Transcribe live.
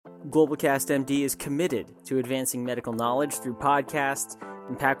Globalcast MD is committed to advancing medical knowledge through podcasts,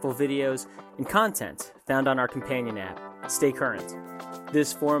 impactful videos, and content found on our companion app, StayCurrent.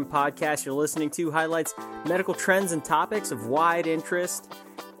 This forum podcast you're listening to highlights medical trends and topics of wide interest,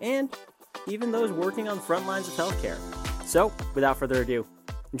 and even those working on the front lines of healthcare. So, without further ado,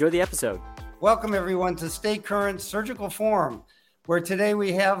 enjoy the episode. Welcome, everyone, to StayCurrent Surgical Forum, where today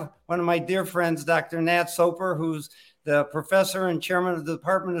we have one of my dear friends, Dr. Nat Soper, who's the professor and chairman of the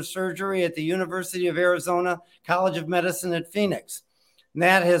Department of Surgery at the University of Arizona College of Medicine at Phoenix.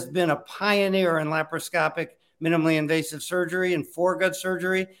 Nat has been a pioneer in laparoscopic minimally invasive surgery and foregut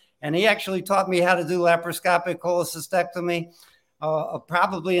surgery, and he actually taught me how to do laparoscopic cholecystectomy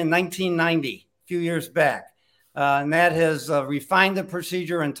probably in 1990, a few years back. Nat has refined the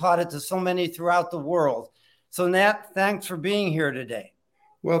procedure and taught it to so many throughout the world. So Nat, thanks for being here today.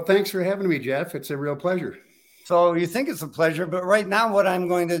 Well, thanks for having me, Jeff. It's a real pleasure. So you think it's a pleasure, but right now what I'm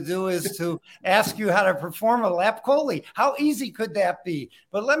going to do is to ask you how to perform a lap chole. How easy could that be?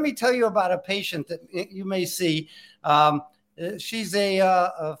 But let me tell you about a patient that you may see. She's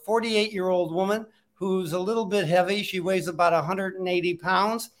a 48-year-old woman who's a little bit heavy. She weighs about 180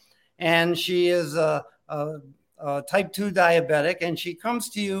 pounds, and she is a type 2 diabetic, and she comes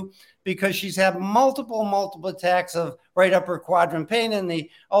to you because she's had multiple attacks of right upper quadrant pain, and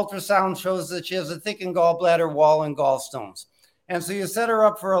the ultrasound shows that she has a thickened gallbladder wall and gallstones. And so you set her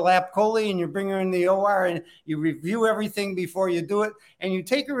up for a lap chole, and you bring her in the OR, and you review everything before you do it, and you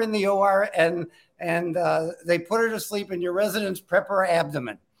take her in the OR, and they put her to sleep, and your residents prep her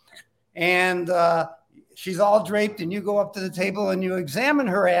abdomen. And she's all draped, and you go up to the table, and you examine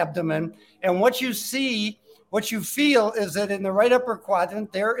her abdomen, and what you feel is that in the right upper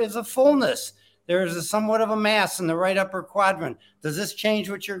quadrant, there is a fullness. There is somewhat of a mass in the right upper quadrant. Does this change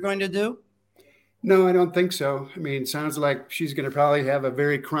what you're going to do? No, I don't think so. I mean, it sounds like she's going to probably have a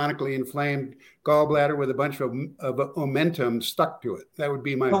very chronically inflamed gallbladder with a bunch of omentum stuck to it. That would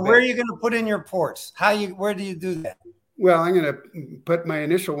be my bet. Where are you going to put in your ports? Where do you do that? Well, I'm going to put my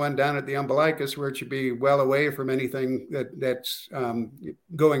initial one down at the umbilicus, where it should be well away from anything that's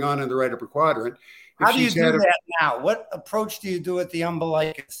going on in the right upper quadrant. How do you do that now? What approach do you do at the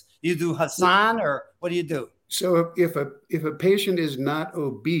umbilicus? You do Hassan, or what do you do? So if a patient is not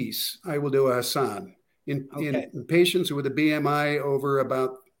obese, I will do a Hassan. In patients with a BMI over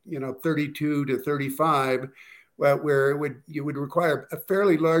about 32 to 35, where you would require a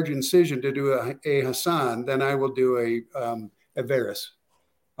fairly large incision to do a Hassan, then I will do a varus.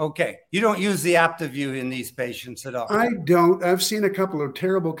 Okay. You don't use the OptiView in these patients at all? I don't. I've seen a couple of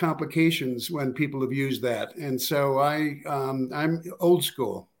terrible complications when people have used that. And so I'm old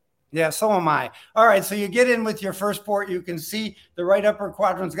school. Yeah, so am I. All right. So you get in with your first port. You can see the right upper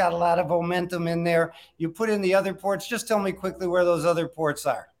quadrant's got a lot of momentum in there. You put in the other ports. Just tell me quickly where those other ports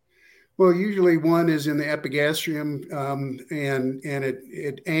are. Well, usually one is in the epigastrium, and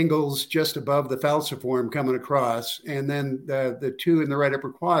it angles just above the falciform coming across. And then the two in the right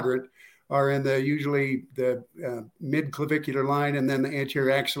upper quadrant are in usually the mid-clavicular line and then the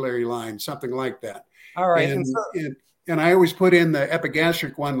anterior axillary line, something like that. All right. And I always put in the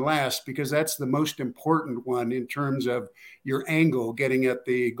epigastric one last because that's the most important one in terms of your angle getting at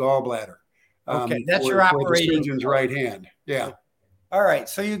the gallbladder. Okay, that's your operating. The surgeon's right hand. Yeah. All right.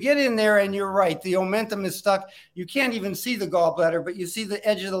 So you get in there and you're right. The omentum is stuck. You can't even see the gallbladder, but you see the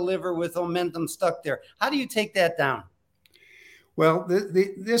edge of the liver with omentum stuck there. How do you take that down? Well,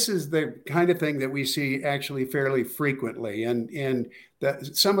 this is the kind of thing that we see actually fairly frequently. And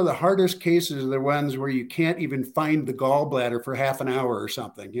some of the hardest cases are the ones where you can't even find the gallbladder for half an hour or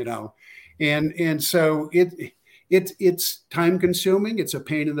something, And so it's time consuming. It's a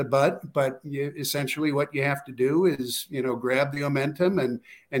pain in the butt, but essentially what you have to do is, grab the omentum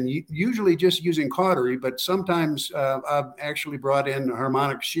and usually just using cautery, but sometimes I've actually brought in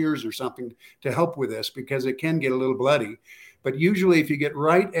harmonic shears or something to help with this because it can get a little bloody. But usually if you get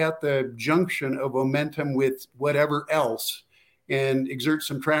right at the junction of omentum with whatever else and exert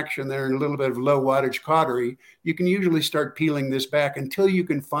some traction there and a little bit of low wattage cautery, you can usually start peeling this back until you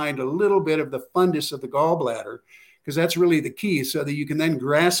can find a little bit of the fundus of the gallbladder, because that's really the key, so that you can then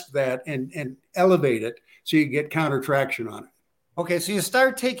grasp that and elevate it so you get counter traction on it. Okay, so you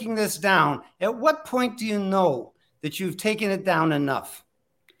start taking this down. At what point do you know that you've taken it down enough?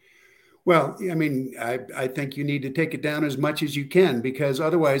 Well, I mean, I think you need to take it down as much as you can, because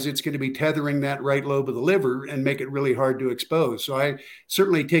otherwise it's going to be tethering that right lobe of the liver and make it really hard to expose. So I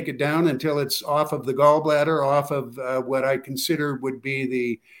certainly take it down until it's off of the gallbladder, off of what I consider would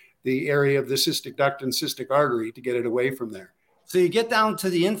be the area of the cystic duct and cystic artery, to get it away from there. So you get down to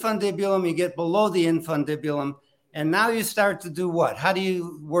the infundibulum, you get below the infundibulum, And now you start to do what? How do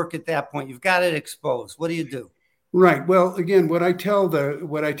you work at that point? You've got it exposed. What do you do? Right. Well, again, what I tell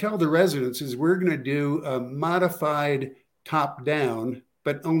the residents is we're going to do a modified top down,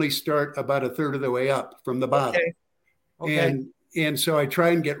 but only start about a third of the way up from the bottom. Okay. Okay. And so I try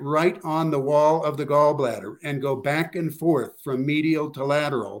and get right on the wall of the gallbladder and go back and forth from medial to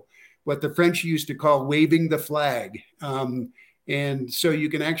lateral, what the French used to call waving the flag. And so you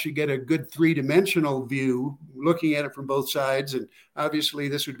can actually get a good three-dimensional view looking at it from both sides. And obviously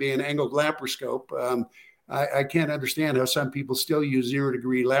this would be an angled laparoscope. I can't understand how some people still use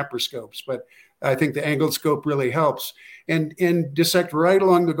 0-degree laparoscopes, but I think the angled scope really helps. And dissect right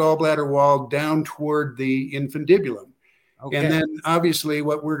along the gallbladder wall down toward the infundibulum. Okay. And then obviously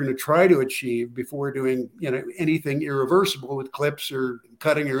what we're going to try to achieve before doing anything irreversible with clips or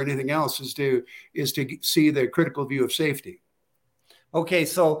cutting or anything else is to see the critical view of safety. Okay,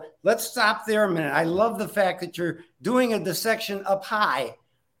 so let's stop there a minute. I love the fact that you're doing a dissection up high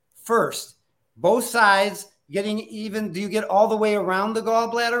first. Both sides getting even. Do you get all the way around the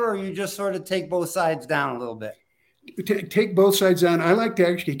gallbladder, or you just sort of take both sides down a little bit? Take both sides down. I like to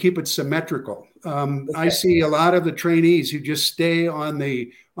actually keep it symmetrical. Okay. I see a lot of the trainees who just stay on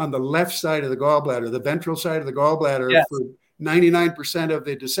the left side of the gallbladder, the ventral side of the gallbladder, yes, for 99% of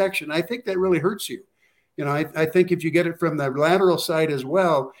the dissection. I think that really hurts you. I think if you get it from the lateral side as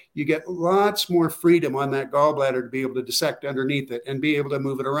well, you get lots more freedom on that gallbladder to be able to dissect underneath it and be able to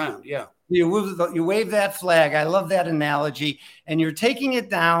move it around. Yeah. You wave that flag. I love that analogy. And you're taking it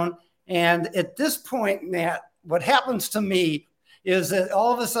down. And at this point, Nat, what happens to me is that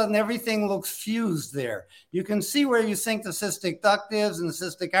all of a sudden everything looks fused there. You can see where you think the cystic duct is and the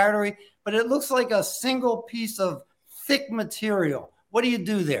cystic artery, but it looks like a single piece of thick material. What do you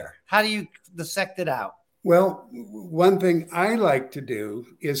do there? How do you dissect it out? Well, one thing I like to do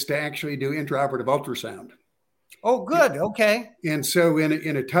is to actually do intraoperative ultrasound. Oh, good. Okay. And so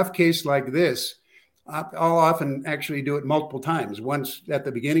in a tough case like this, I'll often actually do it multiple times. Once at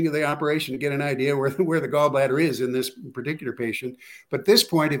the beginning of the operation to get an idea where the gallbladder is in this particular patient. But at this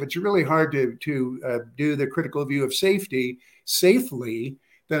point, if it's really hard to do the critical view of safety safely,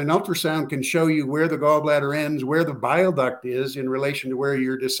 then an ultrasound can show you where the gallbladder ends, where the bile duct is in relation to where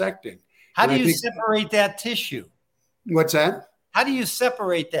you're dissecting. How do you separate that tissue? What's that? How do you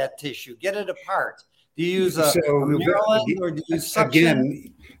separate that tissue? Get it apart? Do you use a Maryland or do you use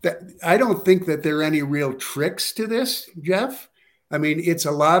suction? Again, I don't think that there are any real tricks to this, Jeff. I mean, it's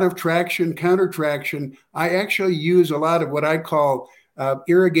a lot of traction, counter traction. I actually use a lot of what I call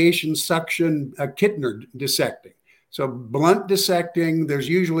irrigation suction Kittner dissecting. So blunt dissecting, there's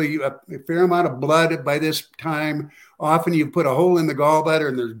usually a fair amount of blood by this time. Often you put a hole in the gallbladder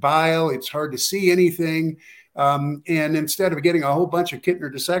and there's bile. It's hard to see anything. And instead of getting a whole bunch of Kittner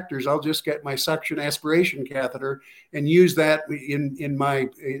dissectors, I'll just get my suction aspiration catheter and use that in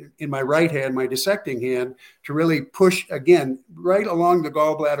my right hand, my dissecting hand, to really push, again, right along the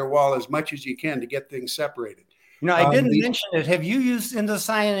gallbladder wall as much as you can to get things separated. I didn't mention it. Have you used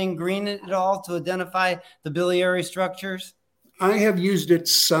indocyanine green at all to identify the biliary structures? I have used it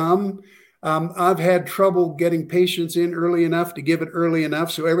some. I've had trouble getting patients in early enough to give it early enough.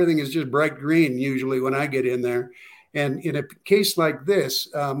 So everything is just bright green usually when I get in there. And in a case like this,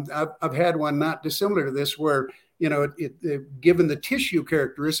 I've had one not dissimilar to this where, given the tissue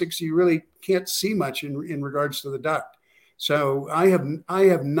characteristics, you really can't see much in regards to the duct. So I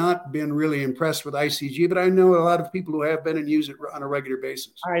have not been really impressed with ICG, but I know a lot of people who have been and use it on a regular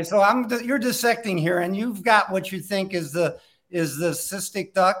basis. All right, so you're dissecting here, and you've got what you think is the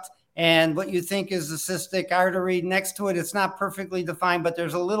cystic duct, and what you think is the cystic artery next to it. It's not perfectly defined, but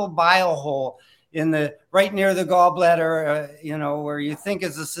there's a little bile hole right near the gallbladder, where you think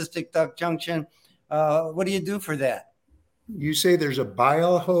is the cystic duct junction. What do you do for that? You say there's a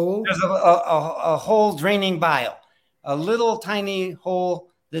bile hole? There's a hole draining bile. A little tiny hole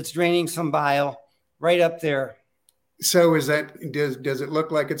that's draining some bile right up there. So does it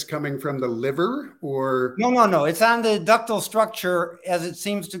look like it's coming from the liver or? No. It's on the ductal structure as it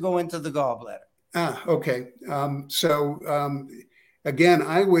seems to go into the gallbladder. Okay. Again,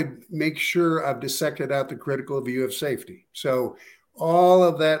 I would make sure I've dissected out the critical view of safety. So all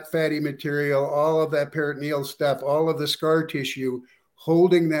of that fatty material, all of that peritoneal stuff, all of the scar tissue,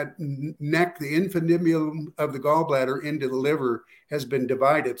 holding that neck, the infundibulum of the gallbladder into the liver has been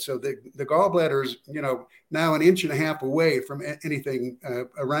divided. So the gallbladder is, now 1.5 inches away from anything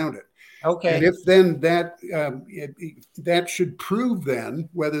around it. Okay. And if then that should prove then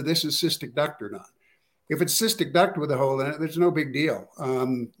whether this is cystic duct or not. If it's cystic duct with a hole in it, there's no big deal.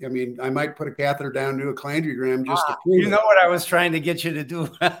 I mean, I might put a catheter down, do a cholangiogram just to prove you know what I was trying to get you to do.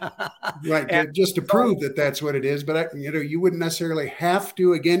 Right, just to prove that that's what it is. But, you wouldn't necessarily have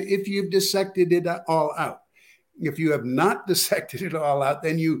to, again, if you've dissected it all out. If you have not dissected it all out,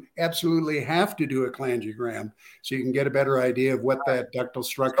 then you absolutely have to do a cholangiogram so you can get a better idea of what that ductal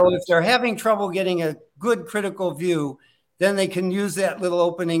structure is. So if they're having trouble getting a good critical view, then they can use that little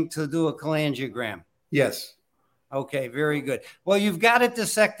opening to do a cholangiogram. Yes. Okay, very good. Well, you've got it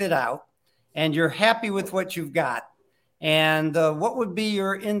dissected out and you're happy with what you've got. And what would be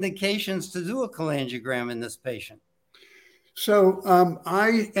your indications to do a cholangiogram in this patient? So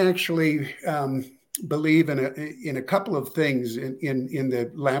I actually believe in a couple of things in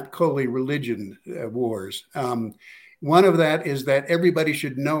the lap chole religion wars. One of that is that everybody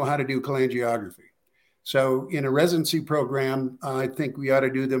should know how to do cholangiography. So in a residency program, I think we ought to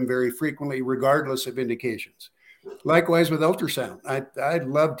do them very frequently, regardless of indications. Likewise with ultrasound. I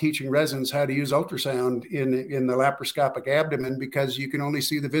love teaching residents how to use ultrasound in the laparoscopic abdomen because you can only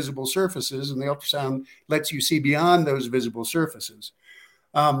see the visible surfaces and the ultrasound lets you see beyond those visible surfaces.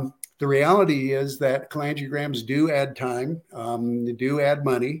 The reality is that cholangiograms do add time, they do add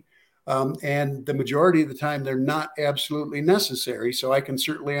money, and the majority of the time they're not absolutely necessary. So I can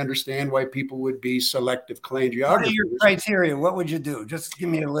certainly understand why people would be selective cholangiographers. What are your criteria? What would you do? Just give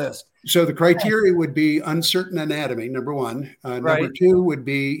me a list. So the criteria would be uncertain anatomy, number one. Right. Number two would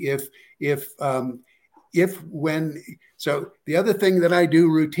be so the other thing that I do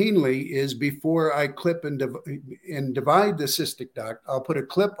routinely is before I clip and divide the cystic duct, I'll put a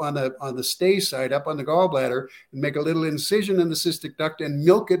clip on the stay side up on the gallbladder and make a little incision in the cystic duct and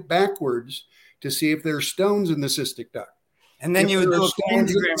milk it backwards to see if there are stones in the cystic duct. And then you would do a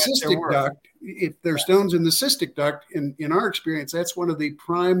cholangiogram duct. If there's stones in the cystic duct, in our experience, that's one of the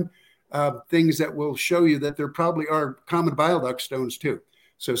prime things that will show you that there probably are common bile duct stones too.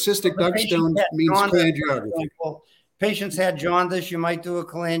 So cystic duct stone means cholangiography. Patients had jaundice, you might do a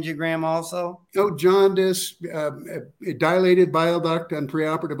cholangiogram also? No, jaundice, dilated bile duct on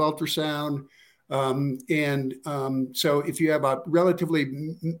preoperative ultrasound. So if you have a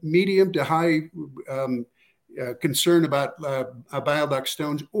relatively medium to high concern about bile duct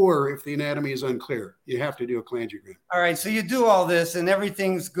stones, or if the anatomy is unclear, you have to do a cholangiogram. All right, so you do all this and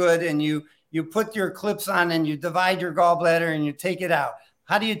everything's good and you put your clips on and you divide your gallbladder and you take it out.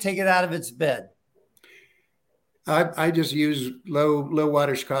 How do you take it out of its bed? I just use low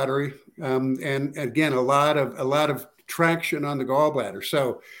wattage cautery, and again a lot of traction on the gallbladder.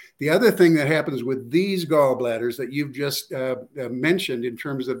 So the other thing that happens with these gallbladders that you've just mentioned in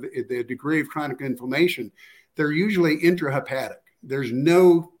terms of the degree of chronic inflammation, they're usually intrahepatic. There's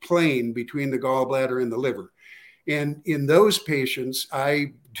no plane between the gallbladder and the liver, and in those patients,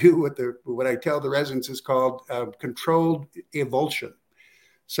 I do what I tell the residents is called controlled avulsion.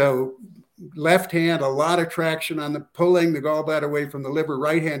 So left hand, a lot of traction on pulling the gallbladder away from the liver.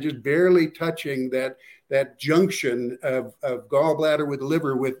 Right hand, just barely touching that junction of gallbladder with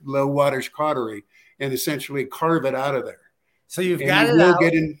liver with low wattage cautery, and essentially carve it out of there. So you've got it out.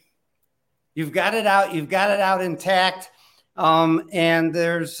 You've got it out. You've got it out intact, and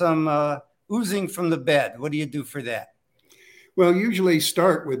there's some oozing from the bed. What do you do for that? Well, usually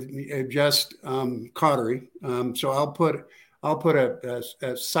start with just cautery. So I'll put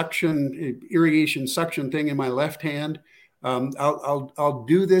a suction, irrigation suction thing in my left hand. I'll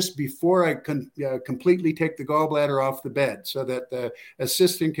do this before I completely take the gallbladder off the bed so that the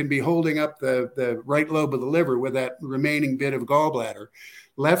assistant can be holding up the right lobe of the liver with that remaining bit of gallbladder.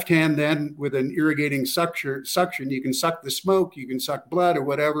 Left hand then with an irrigating suction, you can suck the smoke, you can suck blood or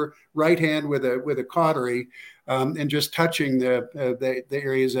whatever. Right hand with a cautery and just touching the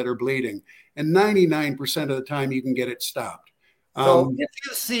areas that are bleeding. And 99% of the time you can get it stopped. So if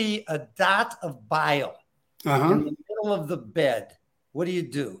you see a dot of bile in the middle of the bed, what do you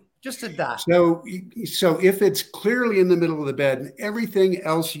do? Just a dot. So if it's clearly in the middle of the bed and everything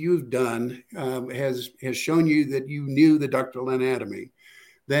else you've done has shown you that you knew the ductal anatomy,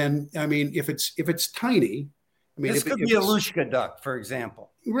 then I mean, if it's tiny, I mean, this could be a Luschka duct, for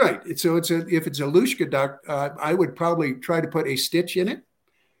example. Right. So if it's a Luschka duct, I would probably try to put a stitch in it,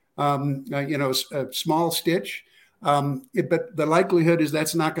 a small stitch. But the likelihood is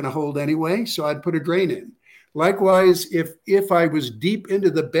that's not going to hold anyway. So I'd put a drain in. Likewise, if I was deep into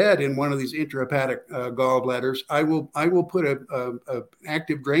the bed in one of these intrahepatic gallbladders, I will put a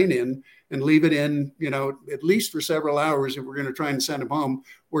active drain in and leave it in, at least for several hours if we're going to try and send them home,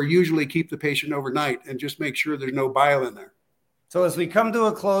 or usually keep the patient overnight and just make sure there's no bile in there. So as we come to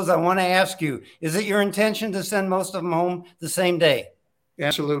a close, I want to ask you, is it your intention to send most of them home the same day?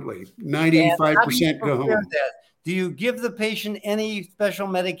 Absolutely. And how do you 95% go prepare home. that? Do you give the patient any special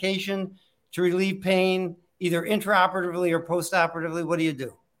medication to relieve pain, either intraoperatively or postoperatively? What do you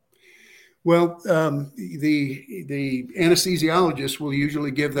do? Well, the anesthesiologist will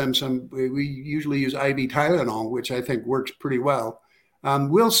usually give them some. We usually use IV Tylenol, which I think works pretty well.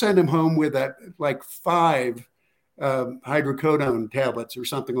 We'll send them home with like 5 hydrocodone tablets or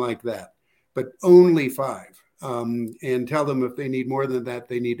something like that, but only 5. And tell them if they need more than that,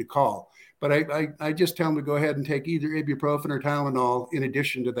 they need to call. But I just tell them to go ahead and take either ibuprofen or Tylenol in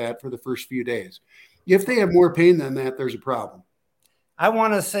addition to that for the first few days. If they have more pain than that, there's a problem. I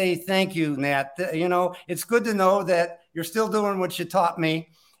want to say thank you, Nat. You know, it's good to know that you're still doing what you taught me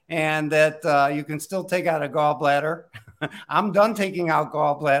and that you can still take out a gallbladder. I'm done taking out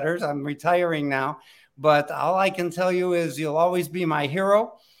gallbladders. I'm retiring now. But all I can tell you is you'll always be my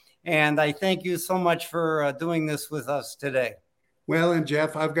hero. And I thank you so much for doing this with us today. Well, and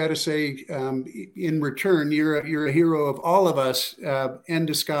Jeff, I've got to say, in return, you're a hero of all of us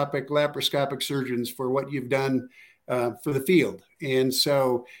endoscopic, laparoscopic surgeons for what you've done for the field. And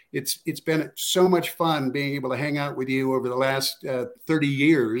so it's been so much fun being able to hang out with you over the last 30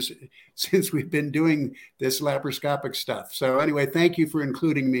 years since we've been doing this laparoscopic stuff. So anyway, thank you for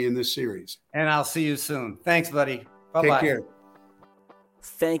including me in this series. And I'll see you soon. Thanks, buddy. Bye-bye. Take care.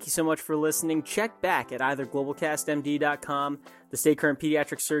 Thank you so much for listening. Check back at either globalcastmd.com, the StayCurrent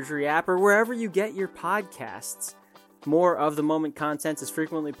Pediatric Surgery app, or wherever you get your podcasts. More of the moment content is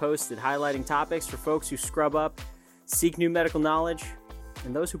frequently posted, highlighting topics for folks who scrub up, seek new medical knowledge,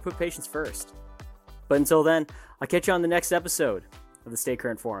 and those who put patients first. But until then, I'll catch you on the next episode of the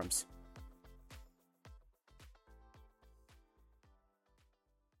StayCurrent Forums.